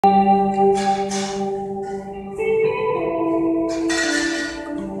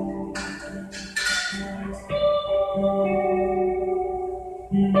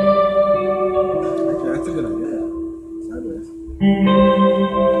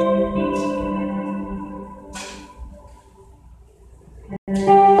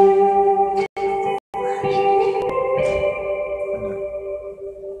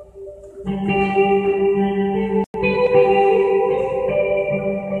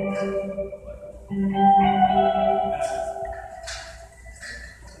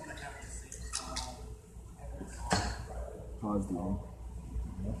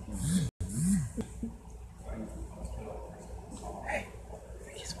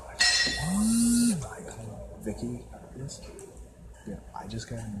Vicky, yes? Yeah, I just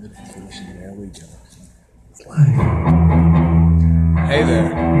got a notification. There we go. It's live. Hey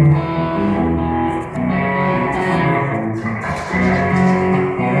there.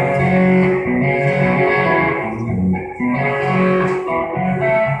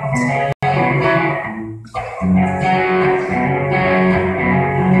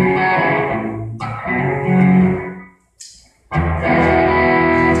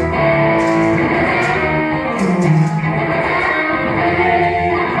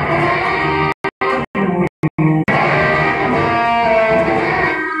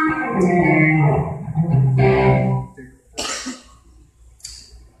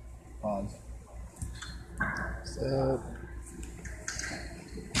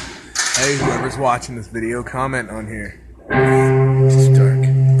 Hey, whoever's watching this video, comment on here. It's dark.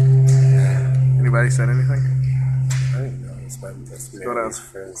 Anybody said anything? I don't know. It's my best What else?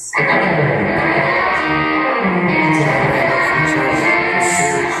 friends.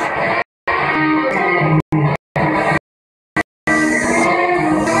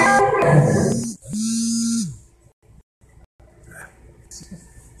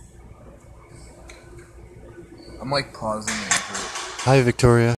 I'm like pausing. Hi,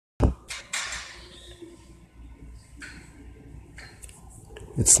 Victoria.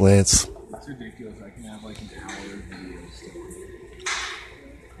 It's Lance. That's ridiculous. I can have like an hour of videos.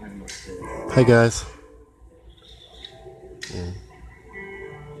 Hi, guys.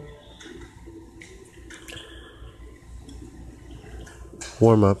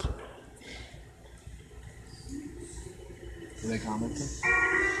 Warm up. Are they commenting?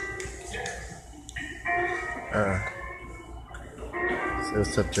 So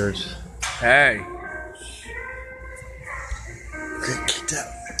what's up, George? Hey. Get kicked out.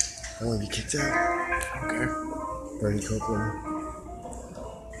 I want to be kicked out. Okay. Bernie Copeland.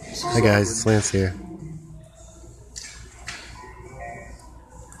 Hi, guys. It's Lance here.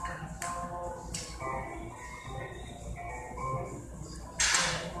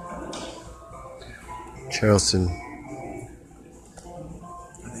 Charleston.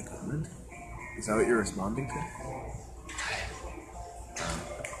 Are they comment? Is that what you're responding to?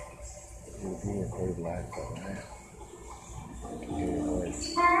 You're being recorded live, though, right? I can hear your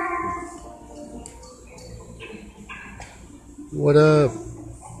voice. What up?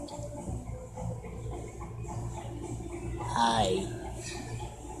 Hi.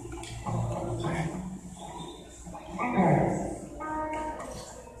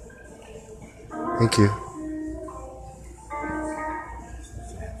 Thank you.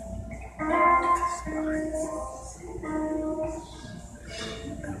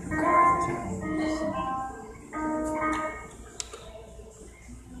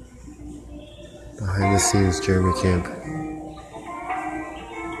 Behind the scenes, Jeremy Camp.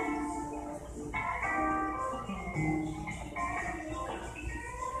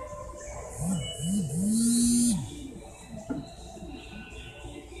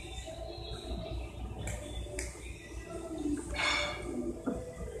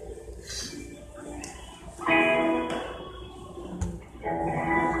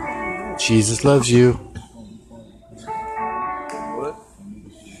 Jesus loves you. What?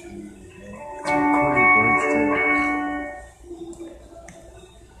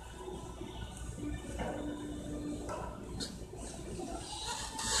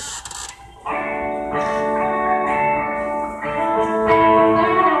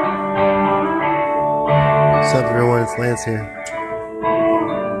 What's up, everyone? It's Lance here.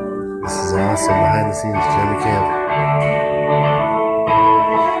 This is awesome. Behind the scenes, Jeremy Camp.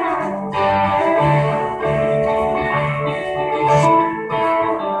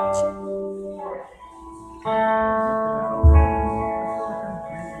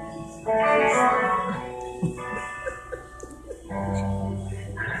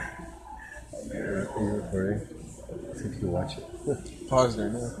 Are you recording? See if you can watch it. Pause there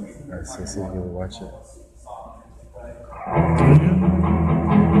now. Alright, so see if you can watch it.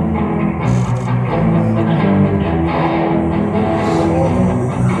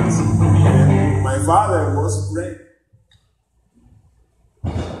 My father was great.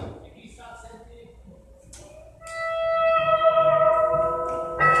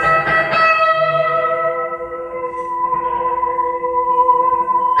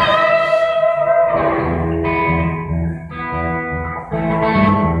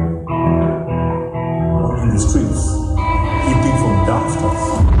 In the streets, eating from dumpsters.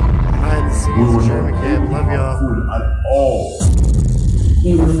 Behind the We scenes, were Jeremy not Camp. Love y'all. food at all.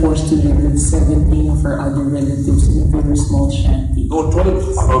 We were forced to live with 17 of our other relatives in a very small shanty. No toilets. A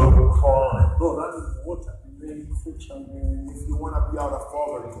lot of crime. No, that is water. Very crucial. If you want to be out of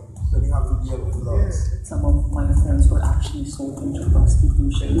poverty, then you have to Some of my friends were actually sold into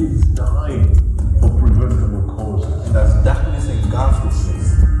prostitution. He's dying for preventable causes. That's darkness engulfs the place.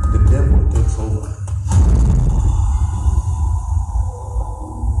 The devil takes over.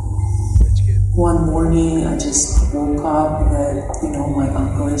 One morning, I just woke up that, my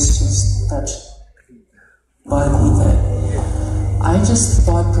uncle is just touched body that I just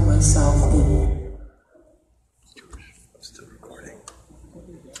thought to myself that I'm still recording.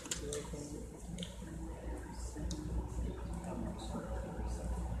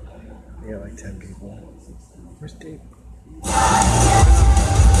 Yeah, like 10 people. Where's Dave?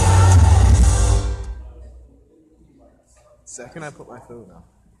 Second I put my phone up,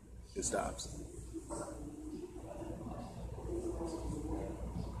 it stops. I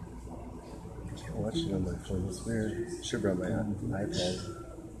can't watch it on my phone. It's weird. Should brought my iPad.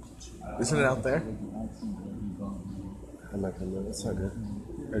 Isn't it out there? I'm not gonna know. It's not good.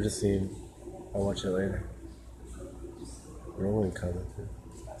 I just seen. I'll watch it later. Rolling commented.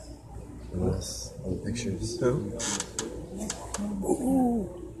 Unless on the pictures. Who? Ooh.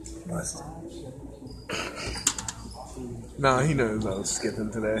 Busted. Nah, he knows I was skipping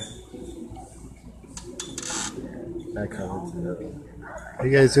today. I commented. How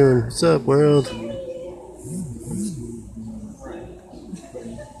you guys doing? What's up, world?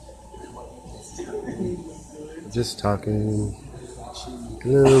 Just talking.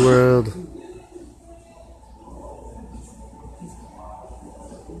 Hello, world.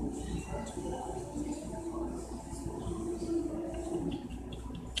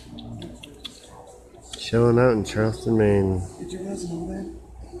 Chilling out in Charleston, Maine. Did you guys know that?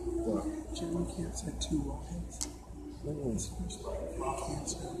 What? Jimmy Camps had 2 wives. One was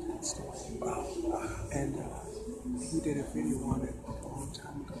cancer and passed away. And he did a video on it a long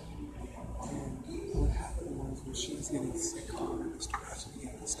time ago. And what happened was she was getting sick on and Mr. Russell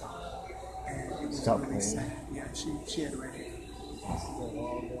began to stop. And it was really sad. Yeah, she had red hair.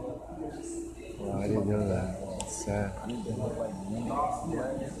 Wow, I didn't know that. It's sad.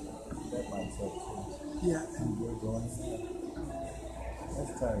 Yeah.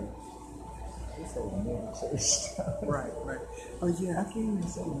 That's tight. It's a mega church. Right. Oh yeah. I can't even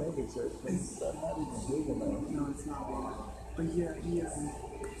say mega church because I'm not even big enough. No, it's not big. But yeah, he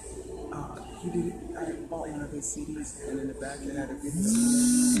did it. I bought one of his CDs, and in the back it had a video.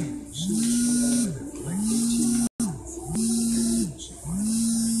 And she was showing like 18 months. And she was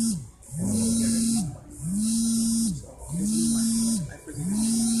I forget her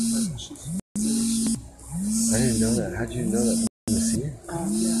name, but she's. I didn't know that. How'd you know that? From the CD?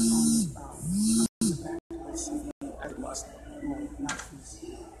 I lost it. Well, not from the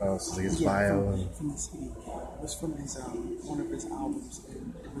CD. Oh, so like his bio. From the CD. It was from his one of his albums,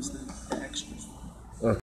 and it was the extras.